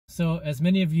So as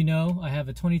many of you know, I have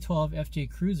a 2012 FJ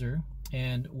Cruiser,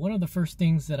 and one of the first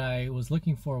things that I was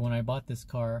looking for when I bought this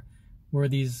car were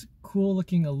these cool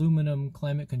looking aluminum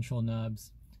climate control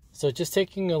knobs. So just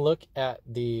taking a look at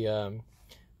the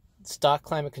stock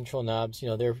climate control knobs, you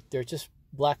know, they're just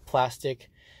black plastic,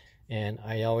 and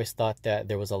I always thought that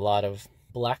there was a lot of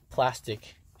black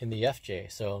plastic in the FJ.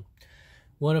 So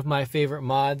one of my favorite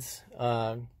mods, you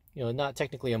know, not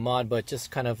technically a mod, but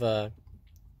just kind of a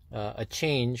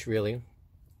change really,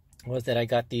 was that I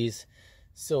got these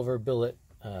silver billet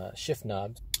shift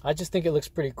knobs. I just think it looks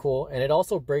pretty cool, and it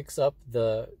also breaks up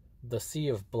the sea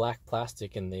of black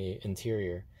plastic in the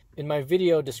interior. In my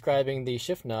video describing the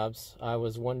shift knobs, I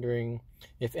was wondering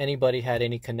if anybody had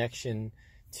any connection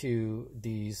to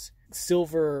these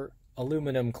silver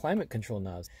aluminum climate control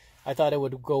knobs. I thought it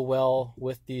would go well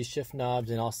with these shift knobs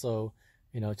and also,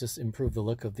 you know, just improve the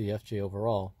look of the FJ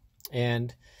overall.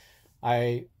 And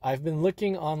I've been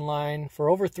looking online for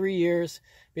over 3 years,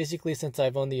 basically since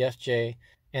I've owned the FJ,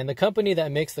 and the company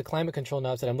that makes the climate control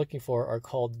knobs that I'm looking for are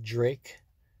called Drake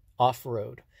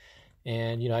Off-Road.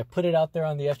 And, you know, I put it out there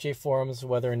on the FJ forums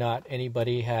whether or not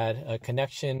anybody had a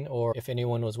connection or if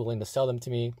anyone was willing to sell them to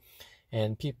me,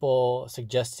 and people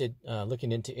suggested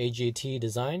looking into AJT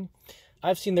design.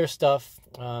 I've seen their stuff.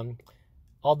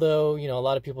 Although, you know, a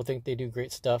lot of people think they do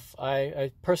great stuff,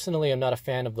 I personally am not a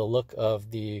fan of the look of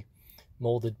the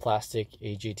molded plastic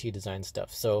AJT design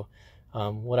stuff. So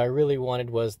what I really wanted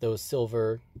was those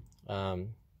silver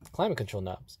climate control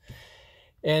knobs.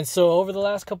 And so over the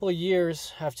last couple of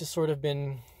years, I've just sort of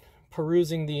been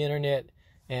perusing the internet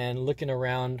and looking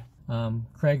around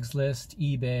Craigslist,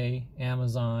 eBay,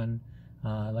 Amazon,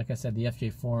 like I said, the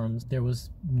FJ forums. There was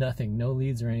nothing, no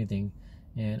leads or anything.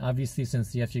 And obviously,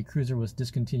 since the FJ Cruiser was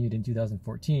discontinued in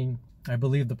 2014, I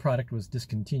believe the product was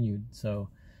discontinued. So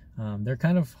they're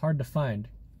kind of hard to find.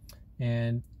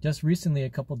 And just recently, a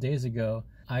couple days ago,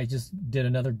 I just did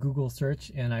another Google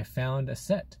search and I found a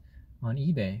set on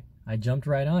eBay. I jumped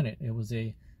right on it. It was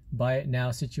a buy it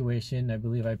now situation. I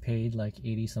believe I paid like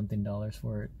 $80-something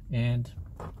for it. And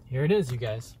here it is, you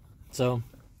guys. So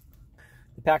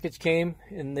the package came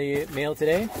in the mail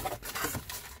today.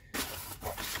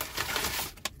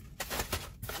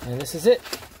 And this is it.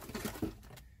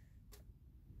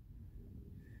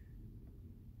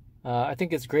 I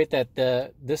think it's great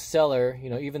that this seller, you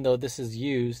know, even though this is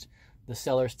used, the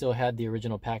seller still had the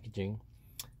original packaging.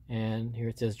 And here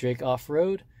it says Drake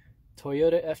Off-Road,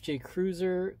 Toyota FJ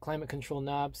Cruiser, climate control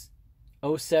knobs,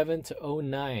 07 to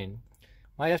 09.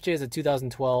 My FJ is a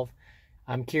 2012.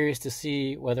 I'm curious to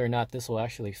see whether or not this will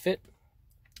actually fit.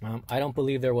 I don't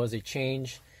believe there was a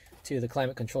change to the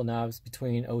climate control knobs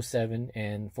between 07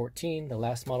 and 14, the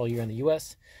last model year in the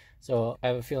US. So I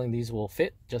have a feeling these will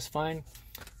fit just fine.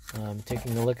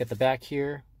 Taking a look at the back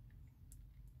here,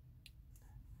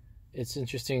 it's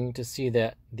interesting to see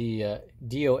that the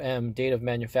DOM, date of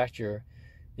manufacture,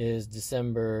 is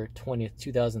December 20th,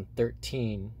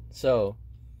 2013. So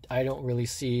I don't really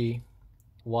see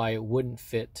why it wouldn't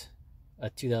fit a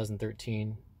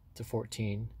 2013 to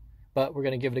 14. But we're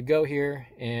going to give it a go here,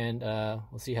 and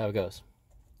we'll see how it goes.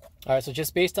 All right, so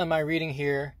just based on my reading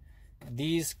here,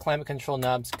 these climate control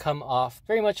knobs come off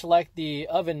very much like the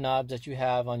oven knobs that you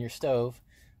have on your stove.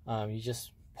 You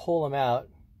just pull them out.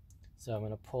 So I'm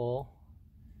going to pull,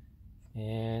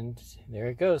 and there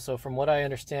it goes. So from what I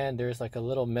understand, there's like a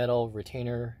little metal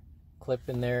retainer clip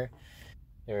in there.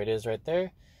 There it is right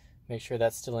there. Make sure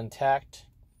that's still intact.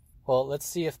 Well, let's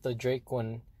see if the Drake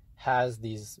one has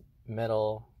these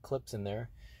metal clips in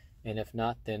there, and if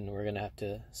not, then we're gonna have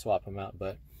to swap them out.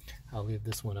 But I'll leave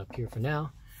this one up here for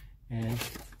now, and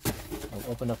I'll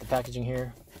open up the packaging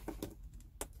here.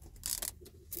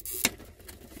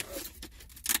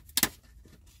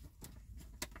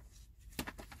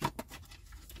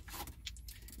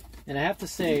 And I have to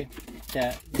say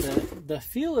that the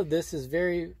feel of this is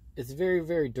very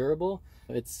durable.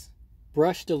 It's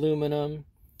brushed aluminum.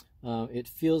 It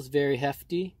feels very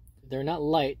hefty. They're not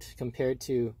light compared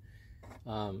to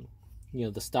you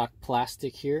know, the stock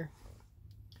plastic here.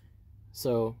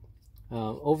 So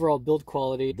overall build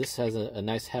quality, this has a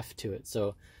nice heft to it.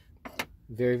 So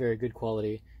very good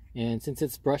quality. And since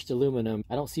it's brushed aluminum,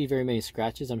 I don't see very many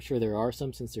scratches. I'm sure there are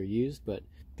some since they're used, but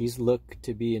these look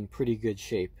to be in pretty good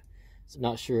shape. So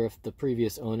not sure if the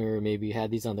previous owner maybe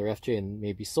had these on their FJ and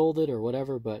maybe sold it or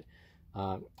whatever, but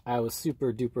I was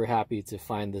super duper happy to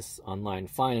find this online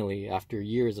finally after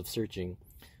years of searching.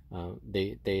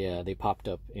 They popped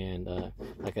up, and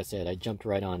like I said, I jumped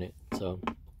right on it. So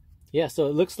yeah, so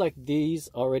it looks like these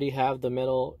already have the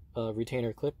metal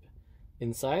retainer clip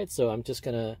inside, so I'm just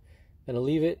gonna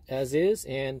leave it as is,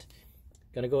 and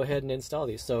gonna go ahead and install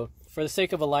these. So for the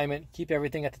sake of alignment, keep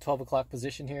everything at the 12 o'clock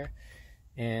position here,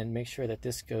 and make sure that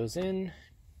this goes in,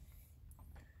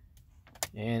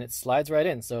 and it slides right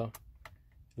in. So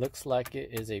looks like it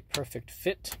is a perfect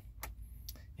fit.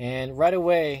 And right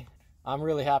away, I'm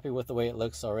really happy with the way it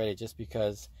looks already, just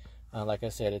because, like I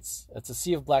said, it's a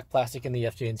sea of black plastic in the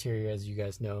FJ interior, as you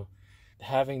guys know.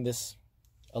 Having this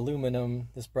aluminum,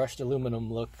 this brushed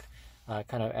aluminum look,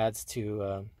 kind of adds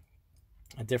to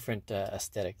a different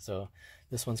aesthetic. So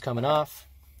this one's coming off.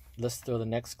 Let's throw the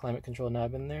next climate control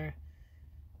knob in there.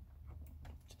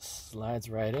 Just slides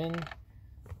right in,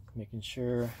 making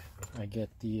sure I get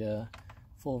the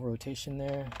full rotation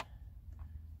there.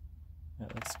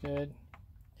 That looks good.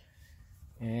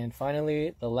 And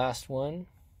finally, the last one,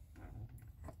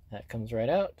 that comes right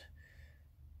out.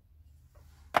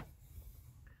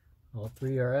 All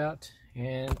three are out,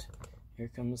 and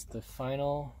here comes the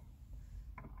final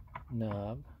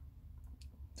knob,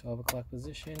 12 o'clock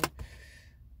position.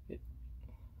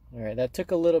 All right, that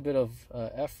took a little bit of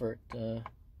effort,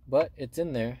 but it's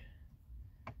in there.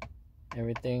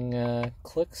 Everything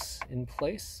clicks in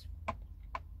place.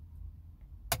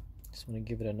 Just want to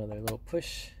give it another little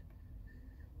push.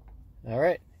 All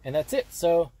right, and that's it.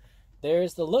 So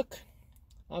there's the look.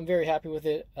 I'm very happy with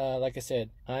it. Like I said,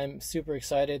 I'm super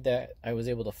excited that I was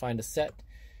able to find a set.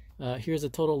 Here's a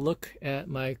total look at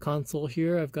my console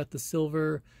here. I've got the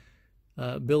silver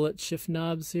billet shift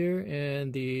knobs here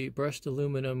and the brushed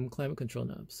aluminum climate control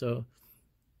knobs. So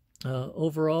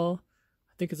overall,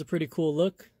 I think it's a pretty cool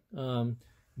look.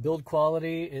 Build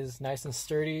quality is nice and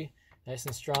sturdy, nice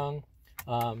and strong.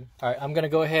 All right, I'm gonna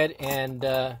go ahead and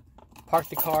park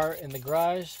the car in the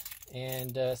garage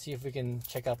and see if we can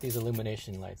check out these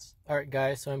illumination lights. All right,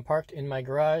 guys, so I'm parked in my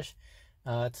garage.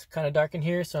 It's kind of dark in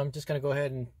here, so I'm just gonna go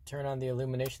ahead and turn on the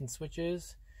illumination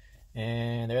switches,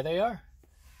 and there they are,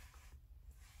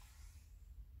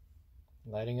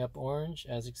 lighting up orange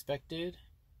as expected.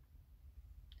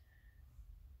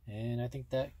 And I think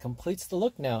that completes the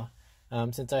look now.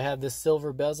 Since I have this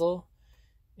silver bezel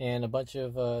and a bunch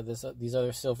of these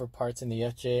other silver parts in the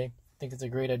FJ, I think it's a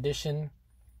great addition,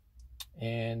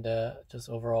 and just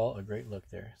overall a great look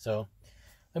there. So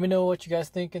let me know what you guys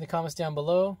think in the comments down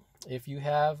below. If you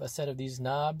have a set of these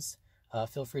knobs,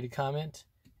 feel free to comment,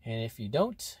 and if you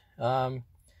don't,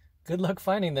 good luck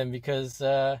finding them, because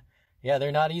yeah,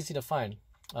 they're not easy to find.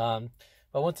 But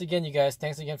once again, you guys,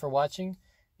 thanks again for watching,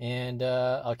 and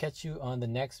I'll catch you on the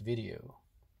next video.